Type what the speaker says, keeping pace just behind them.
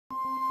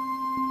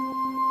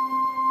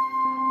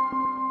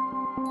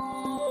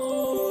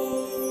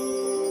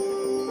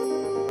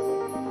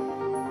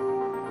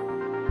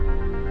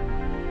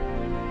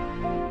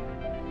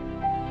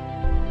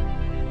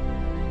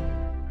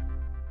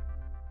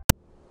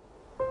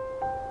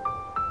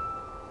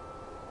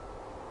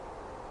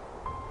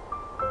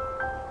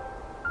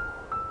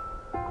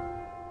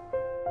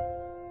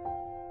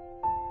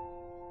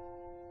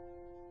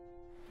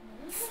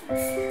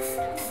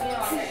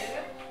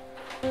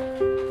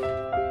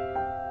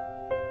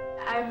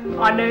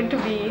honored to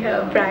be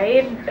her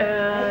bride,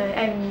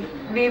 and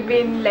we've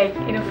been like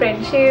in a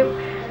friendship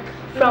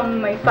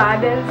from my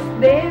father's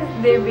days.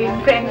 They've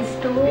been friends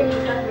too,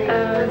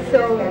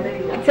 so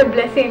it's a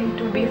blessing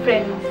to be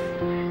friends.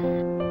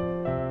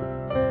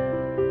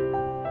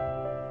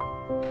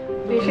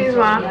 She's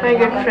one of my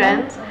good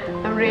friends.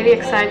 I'm really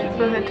excited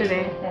for her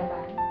today.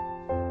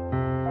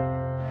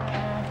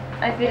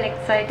 I feel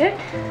excited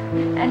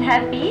and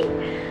happy.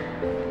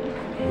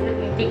 This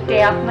is a big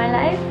day of my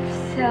life,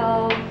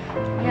 so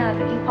yeah,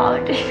 looking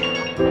forward to it.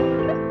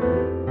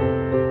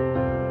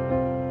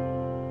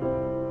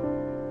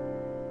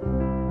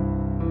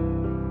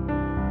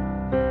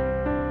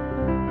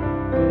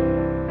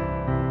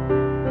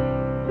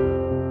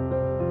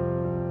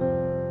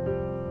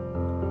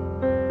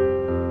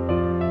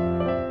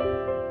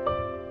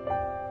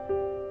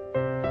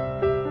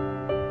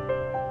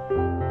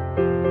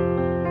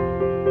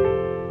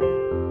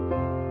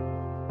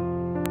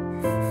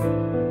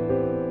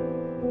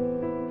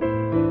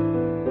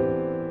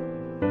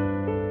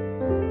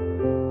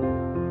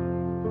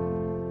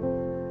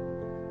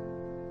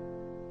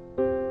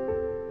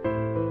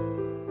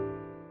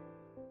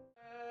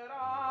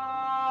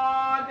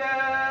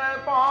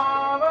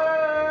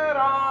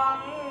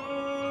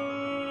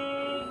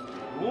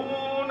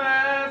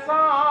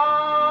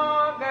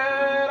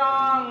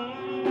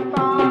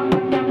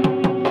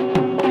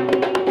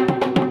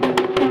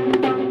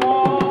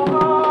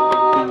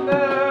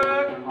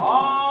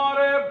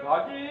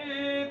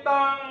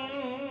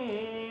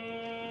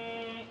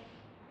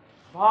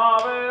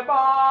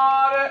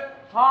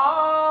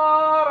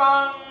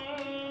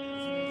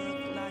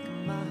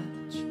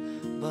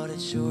 But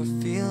it sure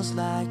feels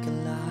like a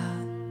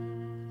lot.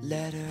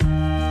 Let her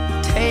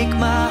take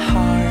my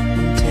heart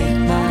and take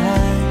my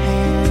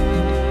hand.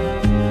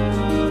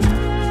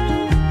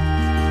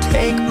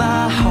 Take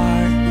my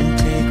heart and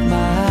take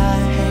my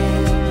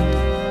hand.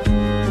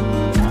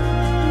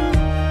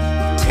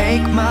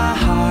 Take my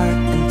heart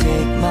and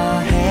take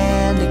my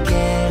hand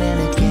again and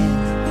again.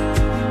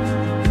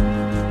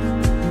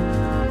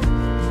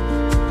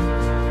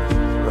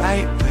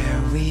 Right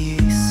where we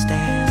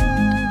stand.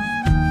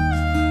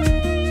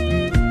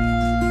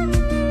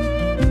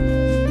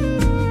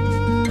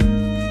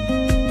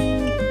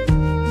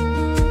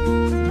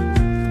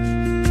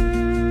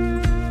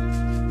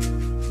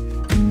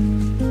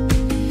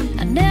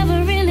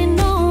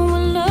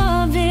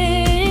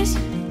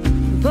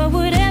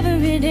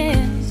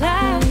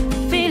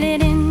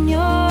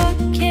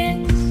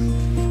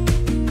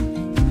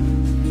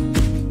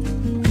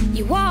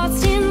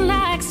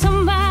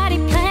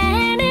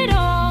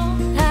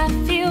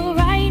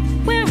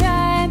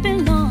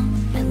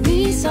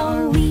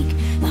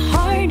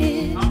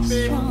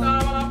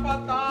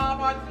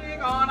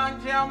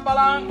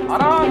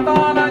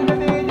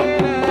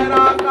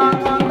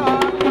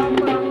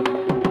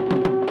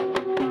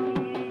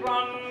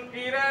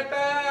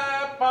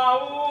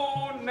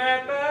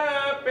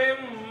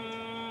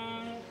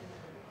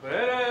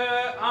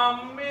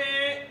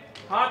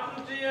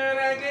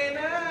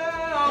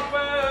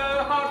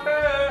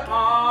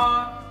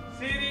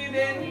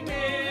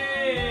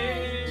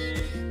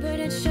 But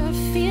it sure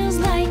feels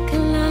like a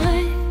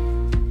lie.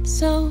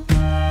 So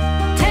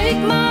take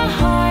my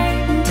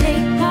heart and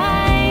take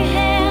my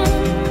hand.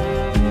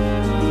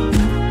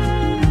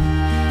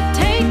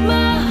 Take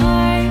my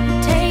heart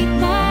and take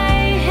my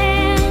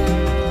hand.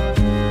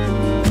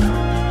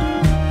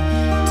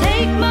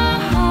 Take my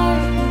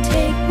heart and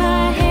take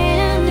my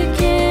hand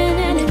again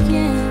and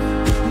again.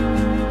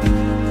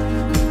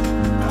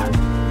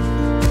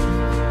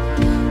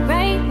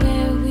 Right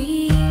where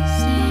we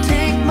stand.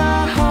 Take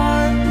my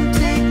heart and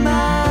take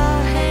my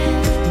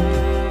hand.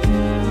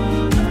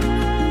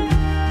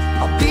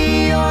 I'll be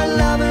your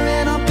lover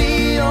and I'll be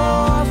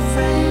your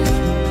friend.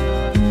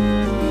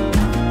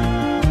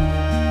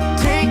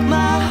 Take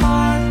my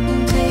heart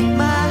and take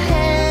my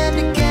hand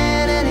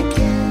again and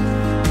again.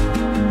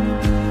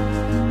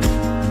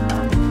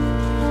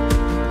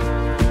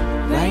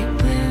 Right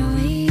where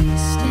we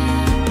stand.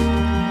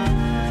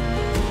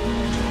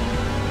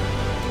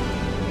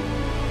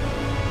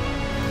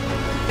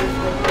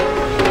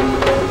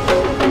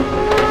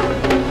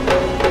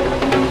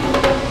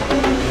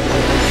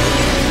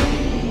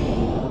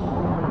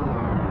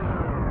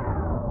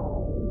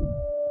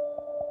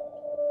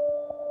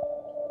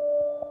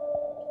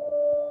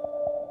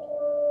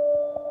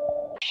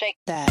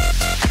 Shake that.